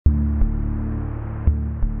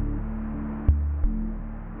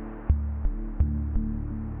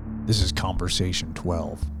This is Conversation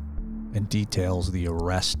 12 and details the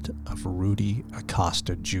arrest of Rudy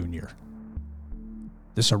Acosta Jr.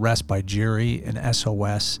 This arrest by Jerry and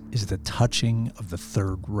SOS is the touching of the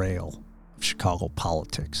third rail of Chicago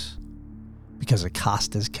politics because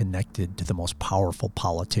Acosta is connected to the most powerful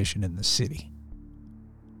politician in the city.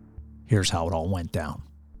 Here's how it all went down.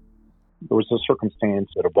 There was a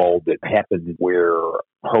circumstance that evolved that happened where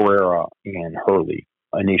Herrera and Hurley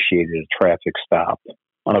initiated a traffic stop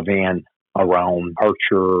on a van around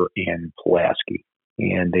Archer and Pulaski.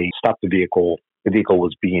 And they stopped the vehicle. The vehicle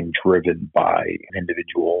was being driven by an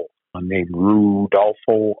individual named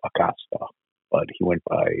Rudolfo Acosta, but he went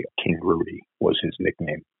by King Rudy was his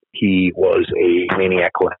nickname. He was a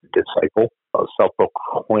Maniac Latin disciple, a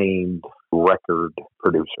self-proclaimed record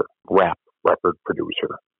producer, rap record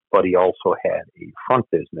producer. But he also had a front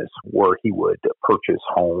business where he would purchase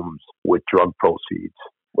homes with drug proceeds,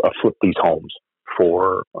 flip these homes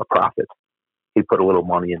for a profit. He'd put a little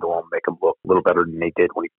money into them, make them look a little better than they did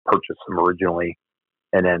when he purchased them originally,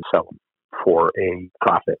 and then sell them for a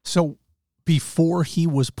profit. So before he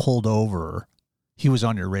was pulled over, he was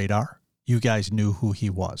on your radar? You guys knew who he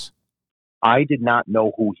was? I did not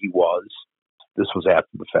know who he was. This was after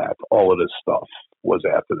the fact. All of this stuff was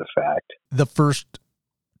after the fact. The first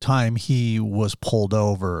time he was pulled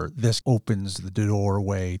over, this opens the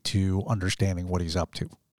doorway to understanding what he's up to.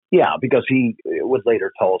 Yeah, because he would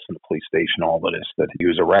later tell us in the police station all of this, that he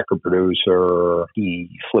was a record producer,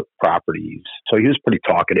 he flipped properties. So he was pretty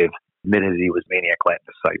talkative, admitted he was Maniac Latin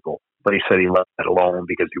disciple. But he said he left that alone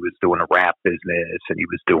because he was doing a rap business and he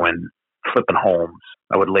was doing flipping homes.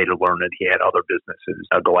 I would later learn that he had other businesses,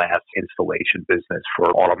 a glass installation business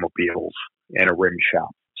for automobiles and a rim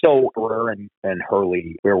shop. So Herrera and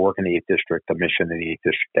Hurley, we were working in the 8th District, a mission in the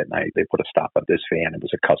 8th District that night. They put a stop on this van. It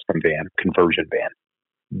was a custom van, conversion van.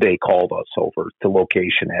 They called us over to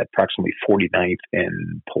location at approximately 49th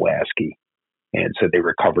and Pulaski and said they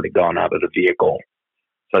recovered a gun out of the vehicle.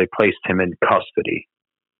 So they placed him in custody.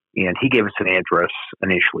 And he gave us an address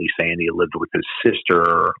initially saying he lived with his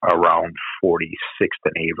sister around 46th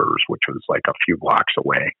and Avers, which was like a few blocks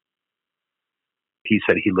away. He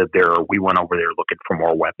said he lived there. We went over there looking for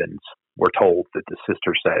more weapons. We're told that the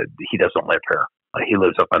sister said he doesn't live here. He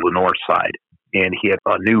lives up on the north side. And he had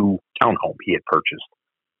a new townhome he had purchased.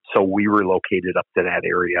 So we relocated up to that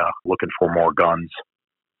area looking for more guns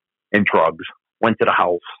and drugs. Went to the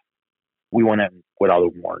house. We went in without a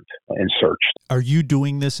warrant and searched. Are you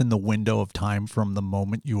doing this in the window of time from the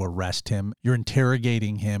moment you arrest him? You're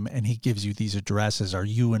interrogating him and he gives you these addresses. Are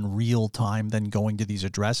you in real time then going to these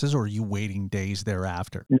addresses, or are you waiting days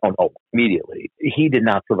thereafter? No, immediately. He did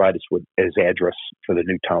not provide us with his address for the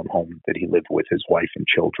new townhome that he lived with his wife and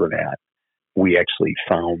children at. We actually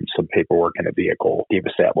found some paperwork in a vehicle, gave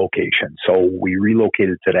us that location. So we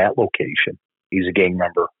relocated to that location. He's a gang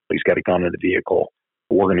member. He's got a gun in the vehicle.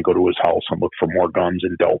 We're going to go to his house and look for more guns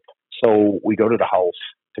and dope. So we go to the house.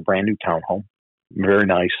 It's a brand new townhome. Very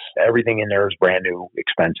nice. Everything in there is brand new,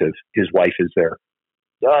 expensive. His wife is there.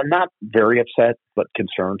 Not very upset, but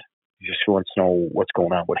concerned. He just wants to know what's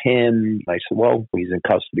going on with him. I said, well, he's in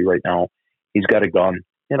custody right now. He's got a gun.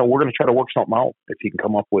 We're going to try to work something out. If he can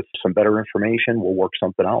come up with some better information, we'll work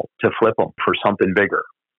something out to flip him for something bigger.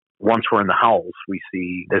 Once we're in the house, we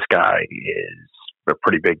see this guy is a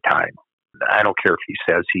pretty big time. I don't care if he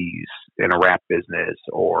says he's in a rap business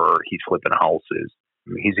or he's flipping houses.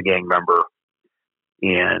 He's a gang member,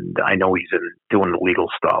 and I know he's doing illegal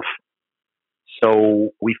stuff.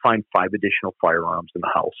 So we find 5 additional firearms in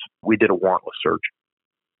the house. We did a warrantless search.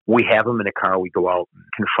 We have him in a car. We go out and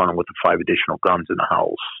confront him with the 5 additional guns in the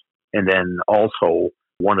house. And then also,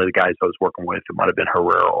 one of the guys I was working with, it might have been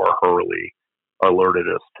Herrera or Hurley, alerted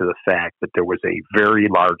us to the fact that there was a very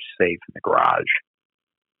large safe in the garage.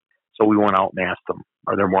 So we went out and asked them,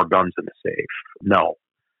 are there more guns in the safe? No.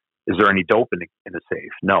 Is there any dope in the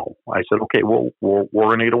safe? No. I said, okay, well, we're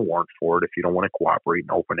going to get a warrant for it if you don't want to cooperate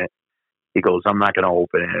and open it. He goes, I'm not going to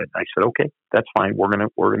open it. I said, okay, that's fine. We're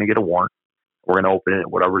going to get a warrant. We're going to open it.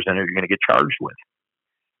 Whatever's in it, you're going to get charged with.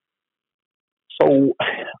 So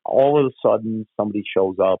all of a sudden, somebody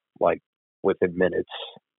shows up like within minutes,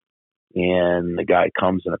 and the guy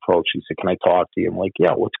comes and approaches. He said, can I talk to you? I'm like,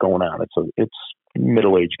 yeah, what's going on? It's a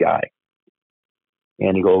middle-aged guy.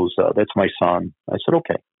 And he goes, that's my son. I said,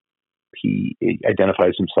 okay. He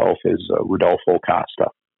identifies himself as Rudolfo Acosta.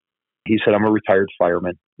 He said, I'm a retired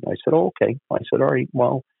fireman. I said, oh, okay. I said, all right,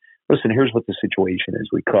 well, listen, here's what the situation is.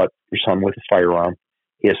 We caught your son with a firearm.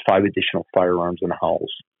 He has 5 additional firearms in the house.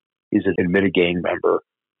 He's an admitted gang member.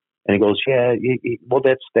 And he goes, yeah, well,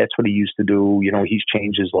 that's what he used to do. He's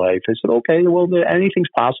changed his life. I said, okay, well, anything's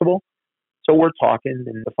possible. So we're talking,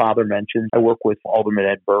 and the father mentioned, I work with Alderman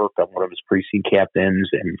Ed Burke. I'm one of his precinct captains,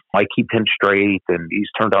 and I keep him straight, and he's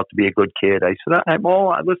turned out to be a good kid. I said,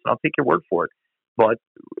 listen, I'll take your word for it. But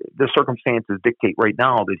the circumstances dictate right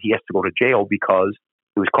now that he has to go to jail because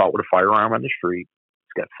he was caught with a firearm on the street.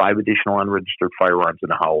 He's got 5 additional unregistered firearms in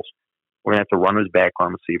the house. We're going to have to run his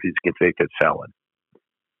background and see if he's a convicted felon.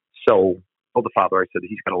 So I told the father, I said,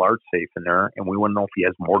 he's got a large safe in there, and we want to know if he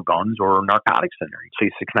has more guns or narcotics in there. So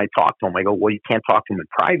he said, can I talk to him? I go, well, you can't talk to him in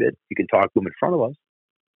private. You can talk to him in front of us.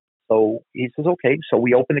 So he says, okay. So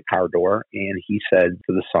we open the car door, and he said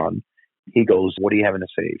to the son, he goes, what do you have in the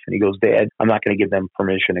safe? And he goes, Dad, I'm not going to give them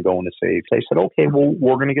permission to go in the safe. So I said, okay, well,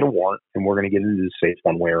 we're going to get a warrant, and we're going to get into the safe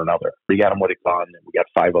one way or another. We got him with a gun, and we got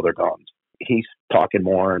 5 other guns. He's talking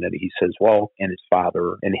more, and then he says, well, and his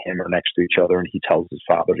father and him are next to each other, and he tells his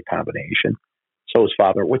father the combination. So his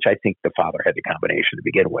father, which I think the father had the combination to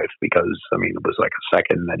begin with, because, it was like a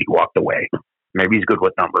second, and then he walked away. Maybe he's good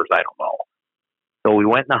with numbers. I don't know. So we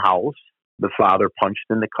went in the house. The father punched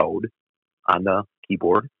in the code on the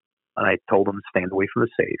keyboard, and I told him to stand away from the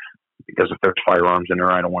safe, because if there's firearms in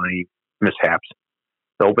there, I don't want any mishaps.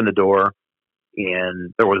 So I opened the door,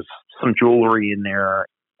 and there was some jewelry in there,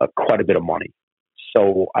 quite a bit of money.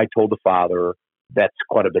 So I told the father, that's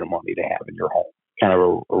quite a bit of money to have in your home. Kind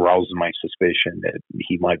of arouses my suspicion that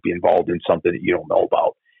he might be involved in something that you don't know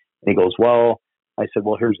about. And he goes, well, I said,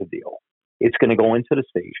 well, here's the deal. It's going to go into the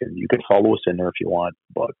station. You can follow us in there if you want,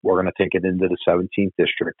 but we're going to take it into the 17th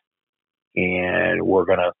district, and we're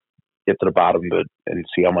going to get to the bottom of it and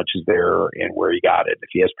see how much is there and where he got it. If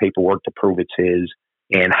he has paperwork to prove it's his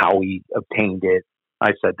and how he obtained it,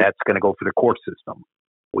 I said, that's going to go through the court system.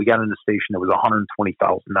 We got in the station, there was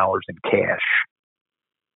 $120,000 in cash.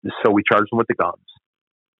 So we charged him with the guns.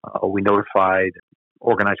 We notified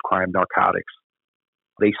organized crime narcotics.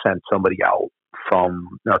 They sent somebody out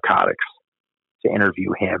from narcotics to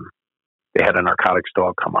interview him. They had a narcotics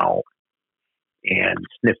dog come out and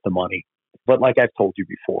sniff the money. But like I've told you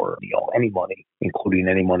before, any money, including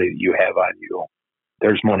any money that you have on you,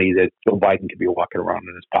 there's money that Joe Biden could be walking around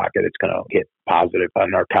in his pocket. It's going to hit positive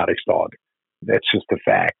on narcotics dog. That's just a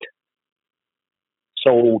fact.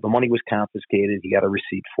 So the money was confiscated. He got a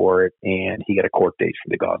receipt for it, and he got a court date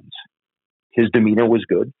for the guns. His demeanor was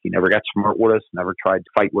good. He never got smart with us, never tried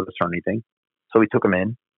to fight with us or anything. So we took him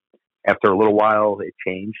in. After a little while, it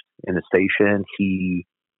changed in the station. He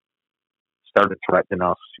started threatening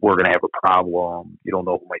us. We're going to have a problem. You don't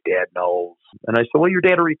know who my dad knows. And I said, well, your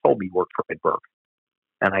dad already told me he worked for Ed Burke.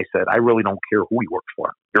 And I said, I really don't care who he works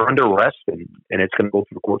for. You're under arrest, and it's going to go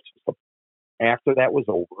through the court system. After that was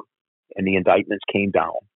over and the indictments came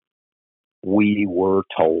down, we were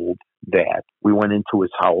told that we went into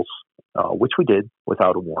his house, which we did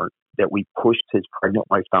without a warrant, that we pushed his pregnant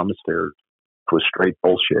wife down the stairs. It was straight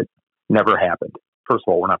bullshit. Never happened. First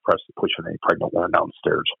of all, we're not pressed to push any pregnant woman down the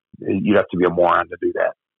stairs. You'd have to be a moron to do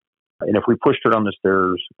that. And if we pushed her down the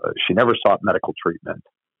stairs, she never sought medical treatment,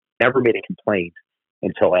 never made a complaint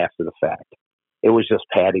until after the fact. It was just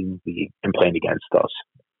padding the complaint against us.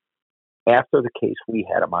 After the case we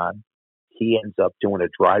had him on, he ends up doing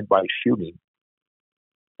a drive-by shooting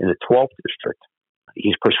in the 12th district.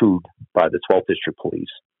 He's pursued by the 12th district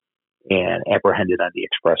police and apprehended on the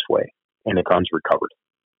expressway, and the gun's recovered.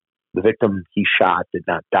 The victim he shot did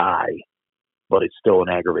not die, but it's still an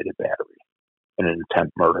aggravated battery and an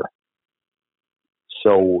attempt murder.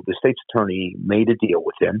 So the state's attorney made a deal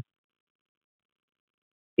with him,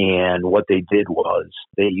 and what they did was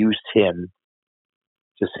they used him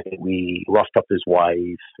to say we roughed up his wife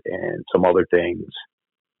and some other things,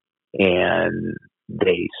 and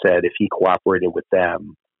they said if he cooperated with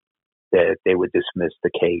them that they would dismiss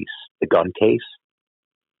the case, the gun case,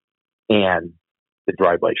 and the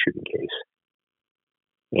drive-by shooting case.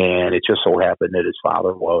 And it just so happened that his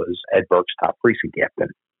father was Ed Burke's top precinct captain,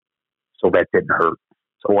 so that didn't hurt.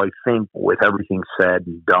 So I think with everything said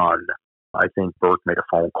and done, I think Burke made a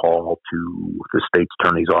phone call to the state's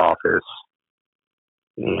attorney's office,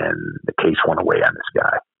 and the case went away on this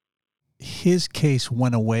guy. His case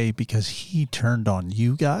went away because he turned on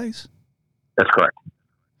you guys? That's correct.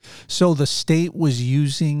 So the state was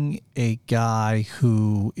using a guy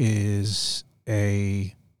who is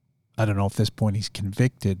I don't know if at this point he's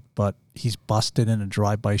convicted, but he's busted in a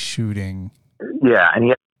drive-by shooting. Yeah, and he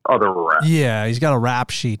has other arrests. Yeah, he's got a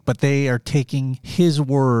rap sheet, but they are taking his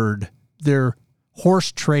word. They're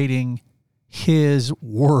horse trading his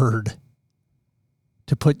word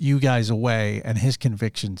to put you guys away, and his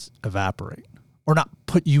convictions evaporate. Or not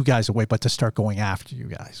put you guys away, but to start going after you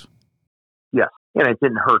guys. Yes, and it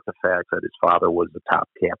didn't hurt the fact that his father was the top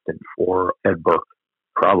captain for Ed Burke,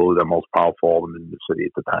 probably the most powerful alderman in the city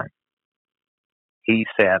at the time. He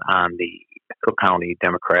sat on the Cook County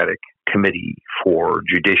Democratic Committee for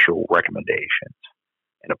Judicial Recommendations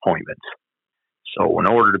and Appointments. So in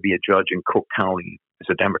order to be a judge in Cook County as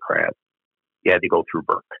a Democrat, you had to go through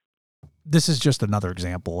Burke. This is just another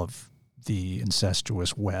example of the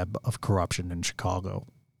incestuous web of corruption in Chicago.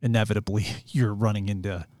 Inevitably, you're running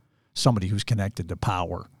into somebody who's connected to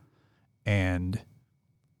power. And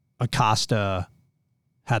Acosta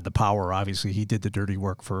had the power. Obviously, he did the dirty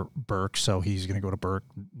work for Burke, so he's going to go to Burke,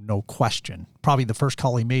 no question. Probably the first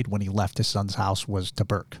call he made when he left his son's house was to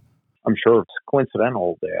Burke. I'm sure it's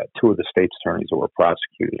coincidental that two of the state's attorneys that were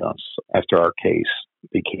prosecuting us after our case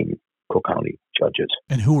became Cook County judges.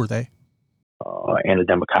 And who were they? Anna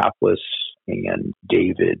Demokopoulos and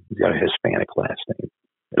David. He's got a Hispanic last name.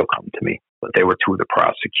 It'll come to me. But they were two of the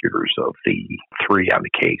prosecutors of the three on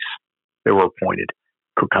the case. They were appointed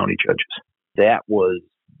Cook County judges. That was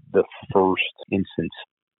the first instance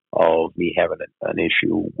of me having an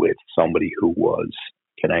issue with somebody who was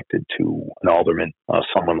connected to an alderman,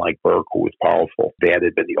 someone like Burke, who was powerful. Dad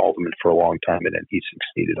had been the alderman for a long time, and then he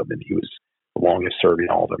succeeded him, and he was the longest-serving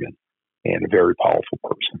alderman and a very powerful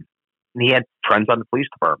person. And he had friends on the police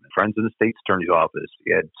department, friends in the state's attorney's office.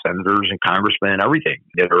 He had senators and congressmen and everything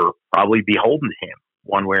that are probably beholden to him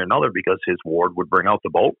one way or another because his ward would bring out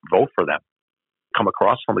the vote for them. Come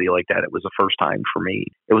across somebody like that, it was the first time for me.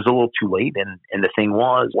 It was a little too late, and the thing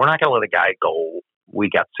was, we're not going to let a guy go we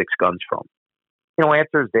got 6 guns from. You know,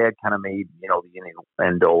 after his dad kind of made, the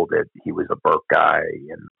innuendo that he was a Burke guy,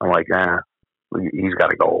 and I'm like, he's got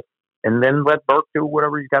to go. And then let Burke do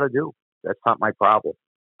whatever he's got to do. That's not my problem.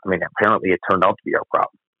 I mean, apparently it turned out to be our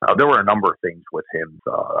problem. There were a number of things with him,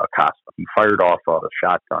 Acosta. He fired off a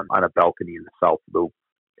shotgun on a balcony in the South Loop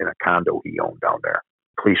in a condo he owned down there.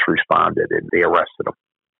 Police responded and they arrested him.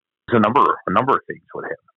 There's a number of things with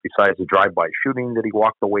him. Besides the drive-by shooting that he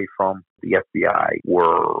walked away from, the FBI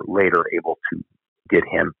were later able to get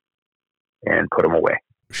him and put him away.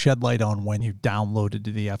 Shed light on when you downloaded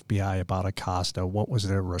to the FBI about Acosta. What was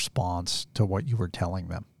their response to what you were telling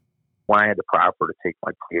them? When I had the proffer to take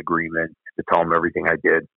my plea agreement, to tell them everything I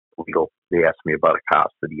did legal, they asked me about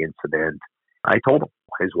Acosta, the incident. I told them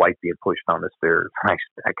his wife being pushed down the stairs.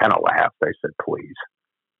 I kind of laughed. I said, please.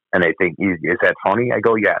 And they think, is that funny? I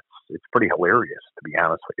go, yes. It's pretty hilarious, to be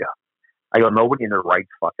honest with you. I go, nobody in their right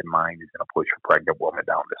fucking mind is going to push a pregnant woman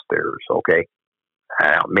down the stairs, okay?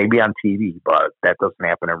 Maybe on TV, but that doesn't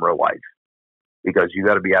happen in real life. Because you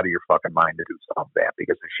got to be out of your fucking mind to do something like that.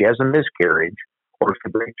 Because if she has a miscarriage, or if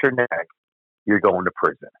she breaks her neck, you're going to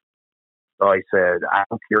prison. So I said, I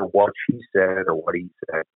don't care what she said or what he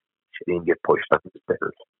said. She didn't get pushed up the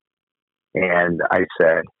stairs. And I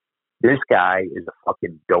said, this guy is a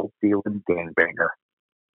fucking dope-dealing gangbanger.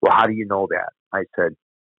 Well, how do you know that? I said,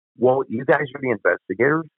 well, you guys are the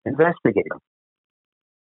investigators. Investigate him.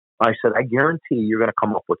 I said, I guarantee you're going to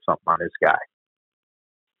come up with something on this guy.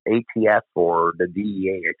 ATF or the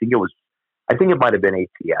DEA. I think it might have been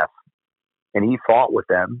ATF. And he fought with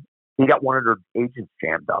them. He got one of their agents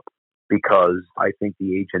jammed up because I think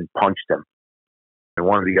the agent punched him. And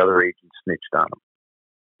one of the other agents snitched on him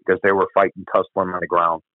because they were fighting, tussling on the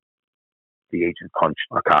ground. The agent punched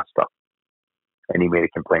Acosta and he made a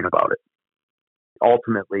complaint about it.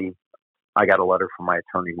 Ultimately, I got a letter from my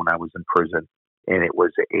attorney when I was in prison, and it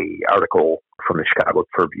was an article from the Chicago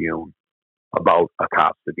Tribune about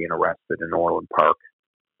Acosta being arrested in Orland Park.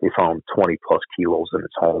 They found 20 plus kilos in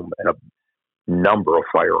his home and a number of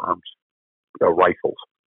firearms, rifles.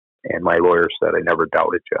 And my lawyer said, I never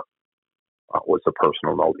doubted you. Was the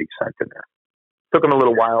personal note he sent in there. Took him a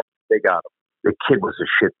little while. They got him. The kid was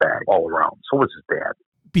a shitbag all around. So was his dad.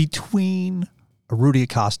 Between Rudy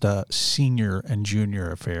Acosta senior and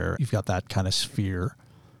junior affair, you've got that kind of sphere.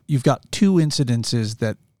 You've got 2 incidences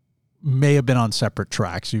that may have been on separate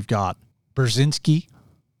tracks. You've got Brzezinski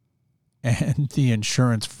and the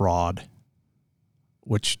insurance fraud,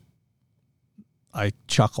 which I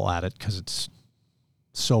chuckle at it because it's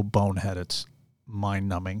so bonehead, it's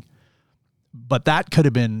mind-numbing. But that could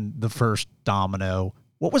have been the first domino.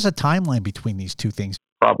 What was the timeline between these 2 things?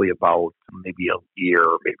 Probably about maybe a year,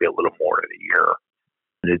 maybe a little more than a year.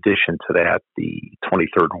 In addition to that, the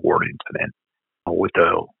 23rd ward incident with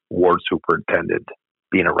the ward superintendent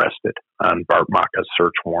being arrested on Bart Macha's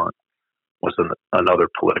search warrant was another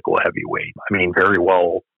political heavyweight. I mean, very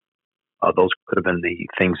well, those could have been the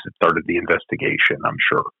things that started the investigation, I'm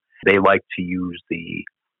sure. They like to use the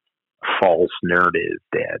false narrative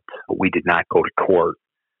that we did not go to court.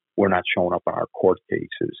 We're not showing up on our court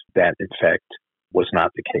cases. That, in fact, was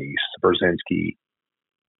not the case. Brzezinski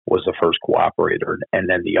was the first cooperator, and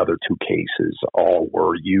then the other 2 cases all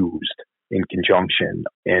were used in conjunction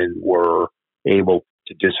and were able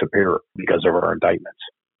to disappear because of our indictments.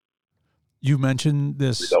 You mentioned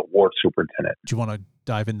this. The ward superintendent. Do you want to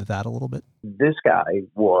dive into that a little bit? This guy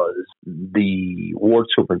was the ward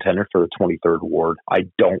superintendent for the 23rd Ward. I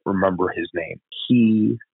don't remember his name.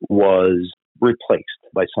 He was replaced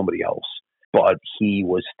by somebody else, but he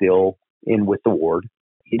was still in with the ward.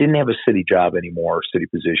 He didn't have a city job anymore, city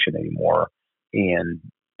position anymore. And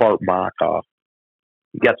Bart Maka,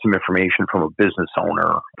 he got some information from a business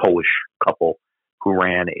owner, Polish couple, who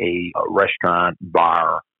ran a restaurant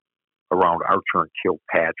bar around Archer and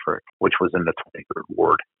Kilpatrick, which was in the 23rd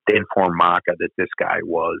Ward. They informed Maka that this guy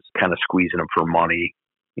was kind of squeezing him for money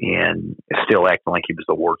and still acting like he was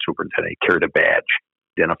the ward superintendent. He carried a badge,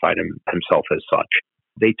 identified himself as such.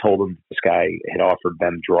 They told him this guy had offered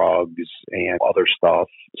them drugs and other stuff.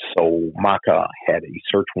 So Maka had a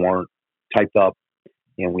search warrant typed up,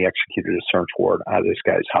 and we executed a search warrant out of this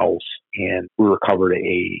guy's house. And we recovered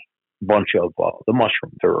a bunch of the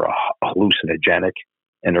mushrooms. They're hallucinogenic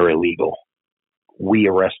and they're illegal. We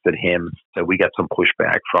arrested him. So we got some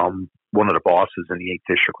pushback from one of the bosses in the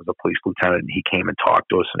 8th District, was a police lieutenant, and he came and talked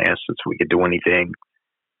to us and asked us if we could do anything.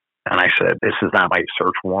 And I said, this is not my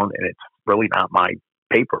search warrant, and it's really not my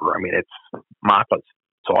paper. I mean, it's Maka's.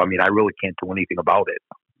 So, I mean, I really can't do anything about it.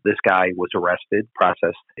 This guy was arrested,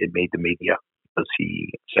 processed, it made the media because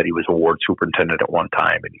he said he was a ward superintendent at one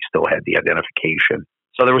time and he still had the identification.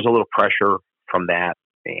 So there was a little pressure from that.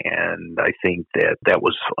 And I think that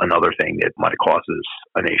was another thing that might have caused us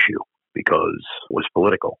an issue because it was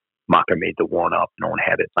political. Maka made the warrant up. No one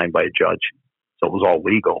had it signed by a judge. So it was all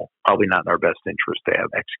legal. Probably not in our best interest to have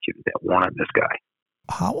executed that warrant on this guy.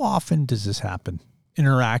 How often does this happen?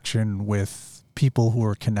 Interaction with people who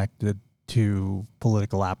are connected to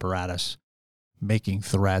political apparatus, making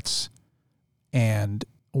threats. And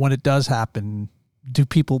when it does happen, do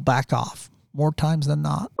people back off more times than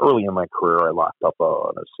not? Early in my career, I locked up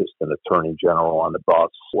an assistant attorney general on the bus,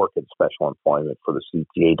 working special employment for the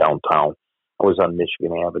CTA downtown. I was on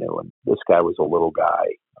Michigan Avenue, and this guy was a little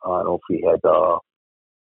guy. I don't know if he had,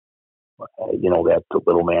 that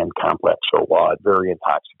little man complex or what, very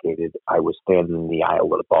intoxicated. I was standing in the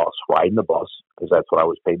aisle of the bus, riding the bus, because that's what I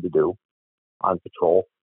was paid to do, on patrol.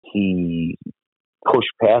 He pushed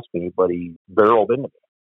past me, but he barreled into me.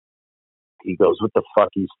 He goes, what the fuck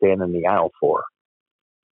are you standing in the aisle for?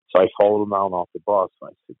 So I followed him down off the bus, and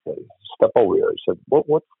I said, hey, step over here. I said,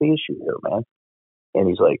 what's the issue here, man? And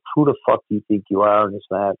he's like, who the fuck do you think you are, and this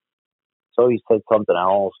and that. So he said something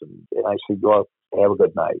else, and I said, go out, have a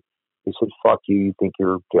good night. He said, fuck you, you think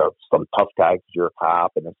you're some tough guy because you're a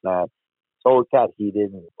cop, and this and that. So it got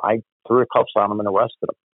heated, and I threw the cuffs on him and arrested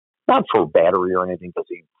him. Not for battery or anything, because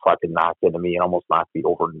he fucking knocked into me and almost knocked me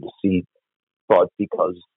over in the seat, but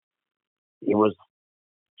because he was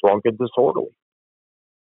drunk and disorderly.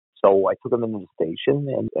 So I took him into the station,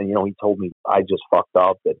 and he told me I just fucked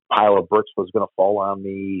up, that a pile of bricks was going to fall on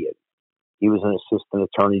me. And he was an assistant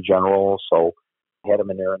attorney general, so I had him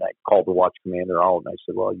in there, and I called the watch commander out, and I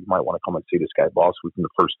said, well, you might want to come and see this guy, boss, who's in the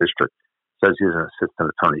 1st District. Says he's an assistant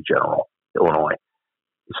attorney general, Illinois.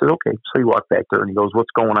 He said, okay. So he walked back there, and he goes, what's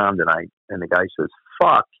going on tonight? And the guy says,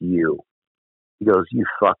 fuck you. He goes, you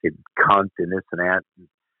fucking cunt, and this and that. And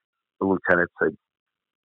the lieutenant said,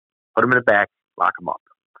 put him in the back, lock him up,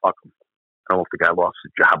 fuck him. I don't know if the guy lost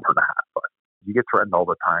his job or not, but you get threatened all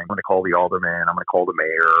the time. I'm going to call the alderman. I'm going to call the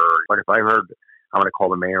mayor. But if I heard I'm going to call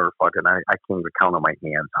the mayor, fucking, I can't even count on my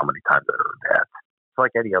hands how many times I heard that. It's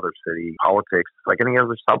like any other city. Politics, it's like any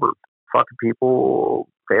other suburb. Fucking people,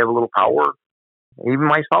 they have a little power. Even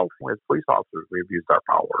myself, as police officers, we abused our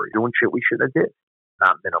power. Doing shit we shouldn't have did.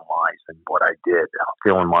 Not minimizing what I did.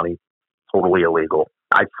 Stealing money, totally illegal.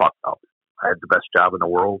 I fucked up. I had the best job in the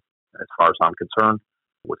world, as far as I'm concerned.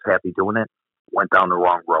 Was happy doing it. Went down the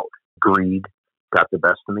wrong road. Greed got the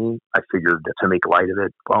best of me. I figured to make light of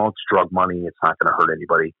it, well, it's drug money. It's not going to hurt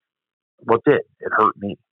anybody. What did? It hurt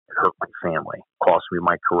me. It hurt my family. Cost me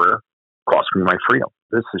my career. Cost me my freedom.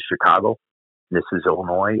 This is Chicago. This is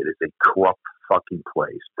Illinois. It is a corrupt fucking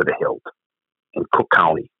place to the hilt in Cook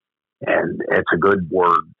County. And it's a good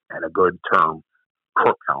word and a good term,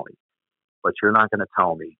 Cook County. But you're not going to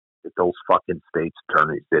tell me that those fucking state's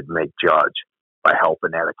attorneys didn't make judge by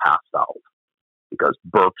helping Anacostia out. Because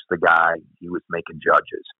Burke's the guy, he was making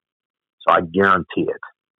judges. So I guarantee it.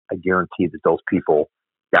 I guarantee that those people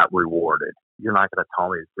got rewarded. You're not going to tell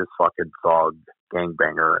me that this fucking thug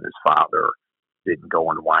gangbanger and his father didn't go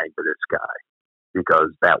and whine to this guy.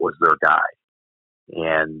 Because that was their guy.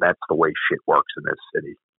 And that's the way shit works in this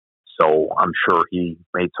city. So I'm sure he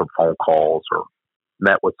made some phone calls or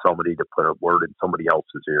met with somebody to put a word in somebody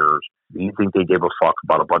else's ears. Do you think they gave a fuck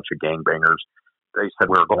about a bunch of gangbangers they said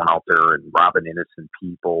we were going out there and robbing innocent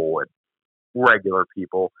people and regular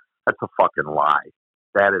people. That's a fucking lie.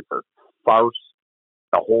 That is a farce.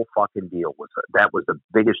 The whole fucking deal that was the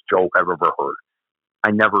biggest joke I've ever heard.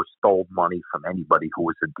 I never stole money from anybody who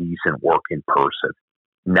was a decent working person.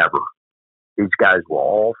 Never. These guys were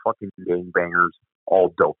all fucking gangbangers,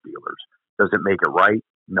 all dope dealers. Does it make it right?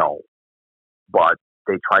 No. But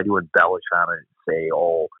they try to embellish on it and say,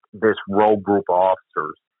 oh, this rogue group of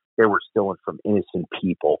officers, they were stealing from innocent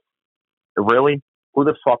people. Really? Who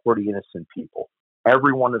the fuck were the innocent people?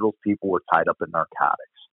 Every one of those people were tied up in narcotics.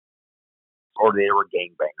 Or they were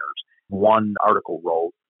gangbangers. One article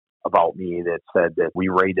wrote about me that said that we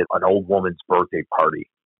raided an old woman's birthday party,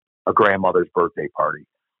 a grandmother's birthday party.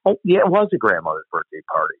 Oh, yeah, it was a grandmother's birthday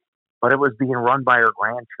party, but it was being run by her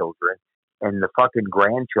grandchildren, and the fucking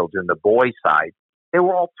grandchildren, the boy side, they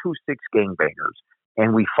were all 2-6 gangbangers,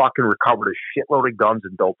 and we fucking recovered a shitload of guns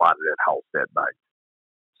and dope out of that house that night.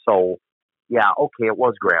 So, yeah, okay, it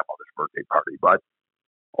was grandmother's birthday party, but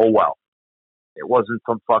oh well. It wasn't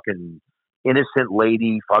some fucking innocent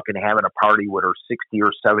lady fucking having a party with her 60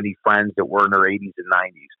 or 70 friends that were in their 80s and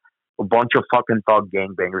 90s. A bunch of fucking thug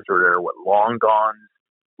gangbangers were there with long guns.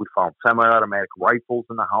 We found semi-automatic rifles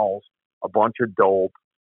in the house, a bunch of dope,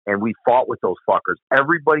 and we fought with those fuckers.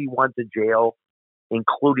 Everybody went to jail,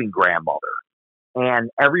 including grandmother. And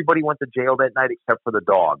everybody went to jail that night except for the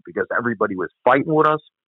dog, because everybody was fighting with us,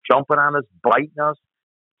 jumping on us, biting us.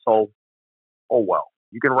 So, oh well.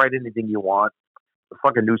 You can write anything you want. The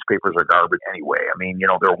fucking newspapers are garbage anyway. I mean,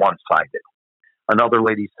 they're one-sided. Another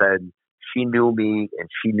lady said she knew me and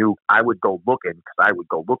she knew I would go looking because I would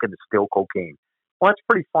go looking to steal cocaine. Well, that's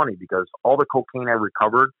pretty funny because all the cocaine I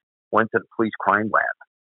recovered went to the police crime lab.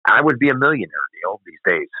 I would be a millionaire, Neil, these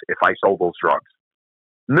days if I sold those drugs.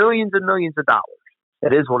 Millions and millions of dollars.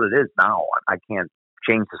 It is what it is now. I can't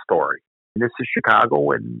change the story. And this is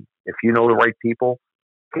Chicago, and if you know the right people,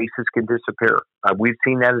 cases can disappear. We've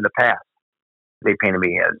seen that in the past. They painted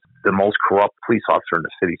me as the most corrupt police officer in the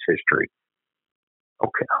city's history.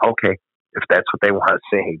 Okay, if that's what they want to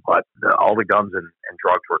say. But all the guns and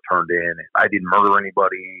drugs were turned in. And I didn't murder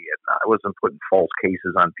anybody. And I wasn't putting false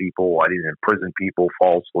cases on people. I didn't imprison people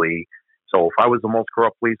falsely. So if I was the most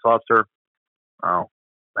corrupt police officer, oh,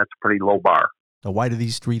 that's a pretty low bar. So why do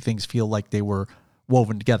these three things feel like they were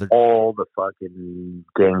woven together? All the fucking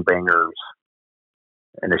gangbangers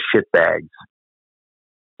and the shitbags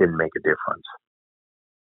didn't make a difference.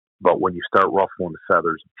 But when you start ruffling the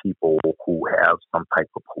feathers of people who have some type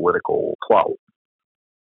of political clout,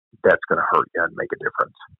 that's going to hurt you and make a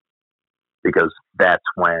difference. Because that's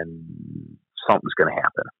when something's going to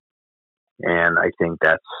happen. And I think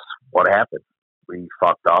that's what happened. We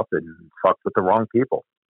fucked up and fucked with the wrong people.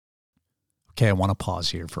 Okay, I want to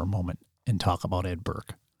pause here for a moment and talk about Ed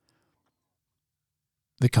Burke.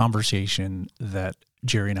 The conversation that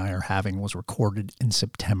Jerry and I are having was recorded in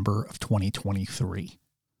September of 2023.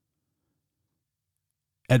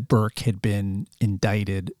 Ed Burke had been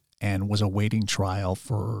indicted and was awaiting trial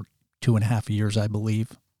for 2.5 years, I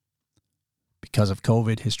believe. Because of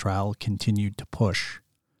COVID, his trial continued to push.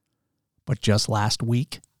 But just last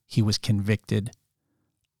week, he was convicted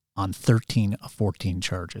on 13 of 14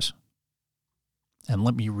 charges. And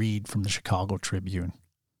let me read from the Chicago Tribune.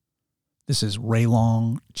 This is Ray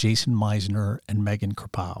Long, Jason Meisner, and Megan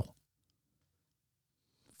Krapow.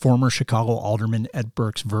 Former Chicago Alderman Ed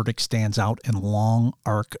Burke's verdict stands out in long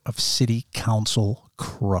arc of city council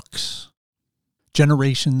crooks.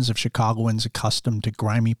 Generations of Chicagoans accustomed to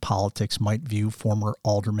grimy politics might view former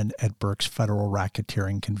Alderman Ed Burke's federal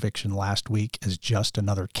racketeering conviction last week as just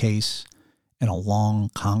another case in a long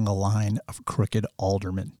conga line of crooked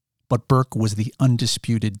aldermen. But Burke was the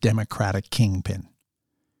undisputed Democratic kingpin.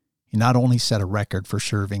 He not only set a record for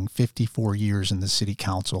serving 54 years in the city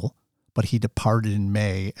council, but he departed in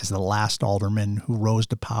May as the last alderman who rose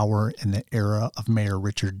to power in the era of Mayor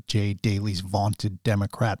Richard J. Daley's vaunted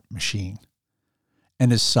Democrat machine.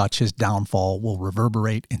 And as such, his downfall will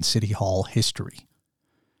reverberate in City Hall history.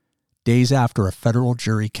 Days after a federal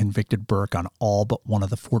jury convicted Burke on all but one of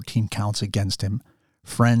the 14 counts against him,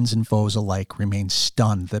 friends and foes alike remain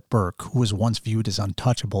stunned that Burke, who was once viewed as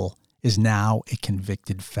untouchable, is now a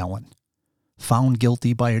convicted felon. Found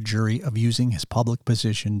guilty by a jury of using his public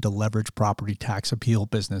position to leverage property tax appeal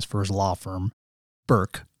business for his law firm,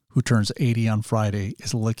 Burke, who turns 80 on Friday,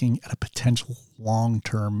 is looking at a potential long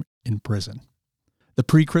term in prison. The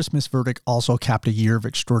pre-Christmas verdict also capped a year of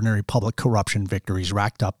extraordinary public corruption victories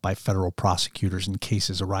racked up by federal prosecutors in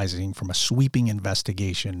cases arising from a sweeping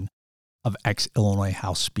investigation of ex-Illinois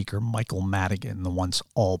House Speaker Michael Madigan, the once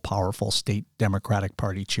all-powerful state Democratic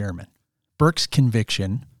Party chairman. Burke's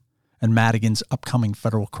conviction, And Madigan's upcoming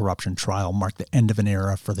federal corruption trial marked the end of an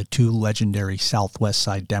era for the two legendary Southwest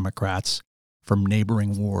Side Democrats from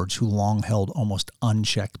neighboring wards who long held almost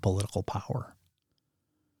unchecked political power.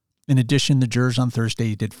 In addition, the jurors on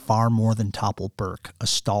Thursday did far more than topple Burke, a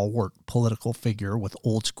stalwart political figure with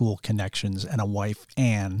old-school connections and a wife,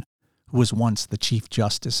 Anne, who was once the Chief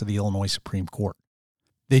Justice of the Illinois Supreme Court.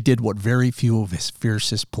 They did what very few of his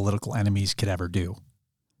fiercest political enemies could ever do.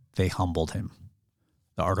 They humbled him.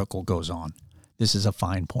 The article goes on. This is a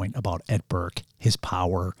fine point about Ed Burke, his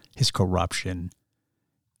power, his corruption,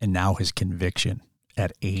 and now his conviction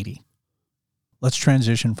at 80. Let's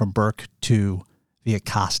transition from Burke to the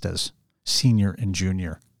Acostas, Sr. and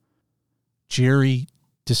Jr. Jerry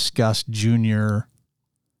discussed Jr.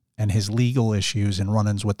 and his legal issues and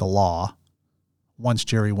run-ins with the law once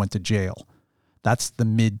Jerry went to jail. That's the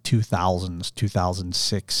mid-2000s,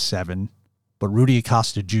 2006, 7. But Rudy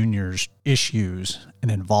Acosta Jr.'s issues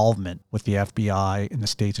and involvement with the FBI and the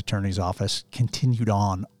state's attorney's office continued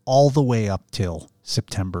on all the way up till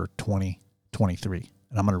September 2023.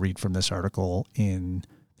 And I'm going to read from this article in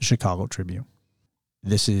the Chicago Tribune.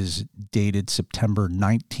 This is dated September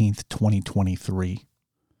 19th, 2023.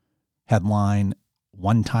 Headline,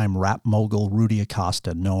 one-time rap mogul Rudy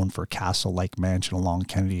Acosta, known for castle-like mansion along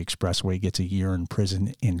Kennedy Expressway, gets a year in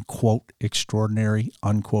prison in, quote, extraordinary,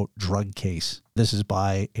 unquote, drug case. This is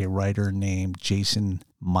by a writer named Jason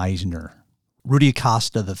Meisner. Rudy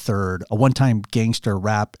Acosta III, a one-time gangster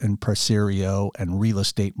rap impresario and real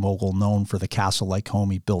estate mogul known for the castle-like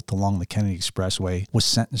home he built along the Kennedy Expressway, was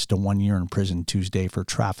sentenced to 1 year in prison Tuesday for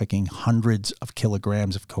trafficking hundreds of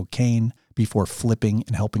kilograms of cocaine before flipping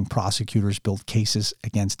and helping prosecutors build cases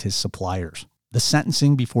against his suppliers. The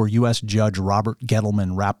sentencing before U.S. Judge Robert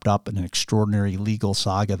Gettleman wrapped up an extraordinary legal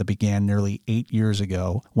saga that began nearly 8 years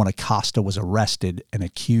ago when Acosta was arrested and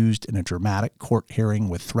accused in a dramatic court hearing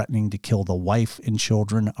with threatening to kill the wife and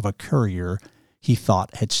children of a courier he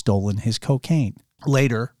thought had stolen his cocaine.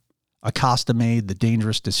 Later, Acosta made the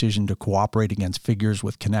dangerous decision to cooperate against figures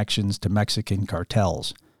with connections to Mexican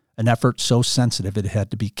cartels, an effort so sensitive it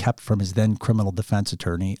had to be kept from his then criminal defense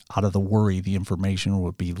attorney out of the worry the information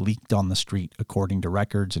would be leaked on the street, according to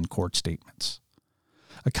records and court statements.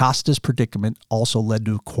 Acosta's predicament also led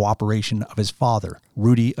to cooperation of his father,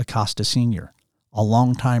 Rudy Acosta Sr., a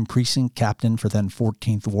longtime precinct captain for then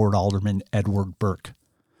 14th Ward Alderman Edward Burke,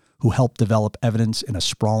 who helped develop evidence in a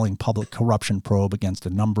sprawling public corruption probe against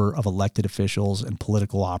a number of elected officials and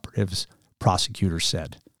political operatives, prosecutors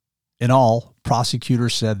said. In all,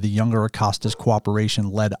 prosecutors said the younger Acosta's cooperation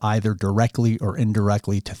led either directly or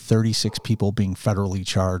indirectly to 36 people being federally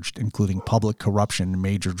charged, including public corruption in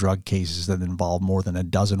major drug cases that involved more than a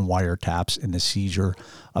dozen wiretaps and the seizure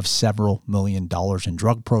of several $1 million in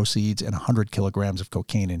drug proceeds and 100 kilograms of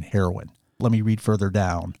cocaine and heroin. Let me read further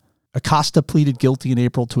down. Acosta pleaded guilty in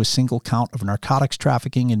April to a single count of narcotics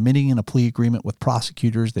trafficking, admitting in a plea agreement with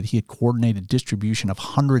prosecutors that he had coordinated distribution of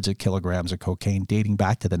hundreds of kilograms of cocaine dating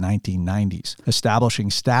back to the 1990s, establishing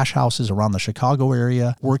stash houses around the Chicago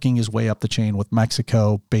area, working his way up the chain with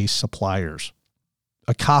Mexico-based suppliers.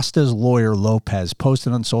 Acosta's lawyer, Lopez,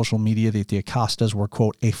 posted on social media that the Acostas were,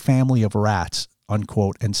 quote, a family of rats,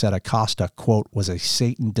 unquote, and said Acosta, quote, was a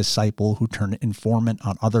Satan disciple who turned informant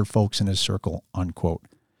on other folks in his circle, unquote.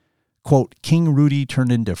 Quote, King Rudy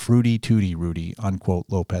turned into Fruity Tooty Rudy, unquote,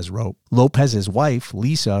 Lopez wrote. Lopez's wife,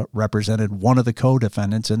 Lisa, represented one of the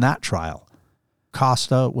co-defendants in that trial.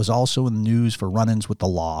 Acosta was also in the news for run-ins with the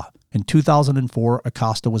law. In 2004,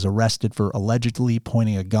 Acosta was arrested for allegedly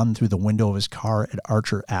pointing a gun through the window of his car at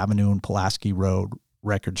Archer Avenue and Pulaski Road,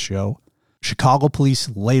 records show. Chicago police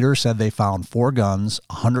later said they found 4 guns,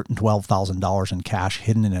 $112,000 in cash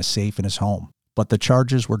hidden in a safe in his home. But the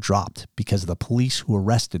charges were dropped because the police who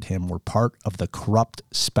arrested him were part of the corrupt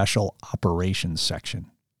Special Operations Section.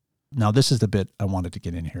 Now, this is the bit I wanted to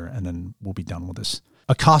get in here, and then we'll be done with this.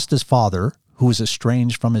 Acosta's father, who was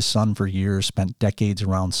estranged from his son for years, spent decades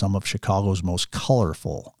around some of Chicago's most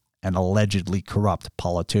colorful and allegedly corrupt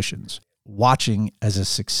politicians, watching as a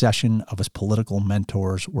succession of his political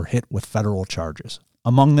mentors were hit with federal charges.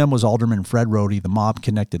 Among them was Alderman Fred Rohde, the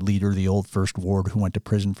mob-connected leader of the old First Ward who went to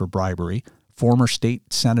prison for bribery, former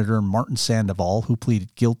state senator Martin Sandoval, who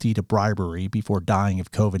pleaded guilty to bribery before dying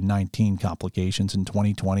of COVID-19 complications in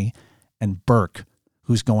 2020, and Burke,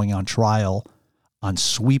 who's going on trial on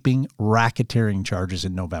sweeping racketeering charges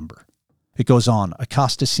in November. It goes on.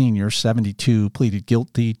 Acosta Sr., 72, pleaded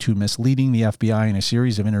guilty to misleading the FBI in a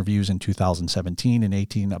series of interviews in 2017 and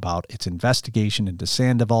 18 about its investigation into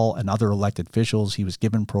Sandoval and other elected officials. He was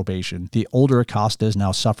given probation. The older Acosta is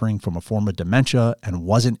now suffering from a form of dementia and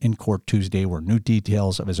wasn't in court Tuesday, where new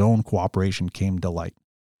details of his own cooperation came to light.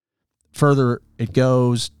 Further, it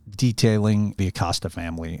goes detailing the Acosta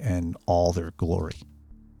family and all their glory.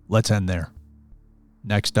 Let's end there.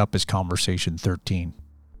 Next up is Conversation 13.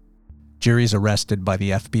 Jerry is arrested by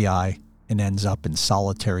the FBI and ends up in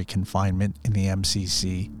solitary confinement in the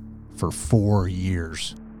MCC for 4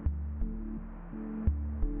 years.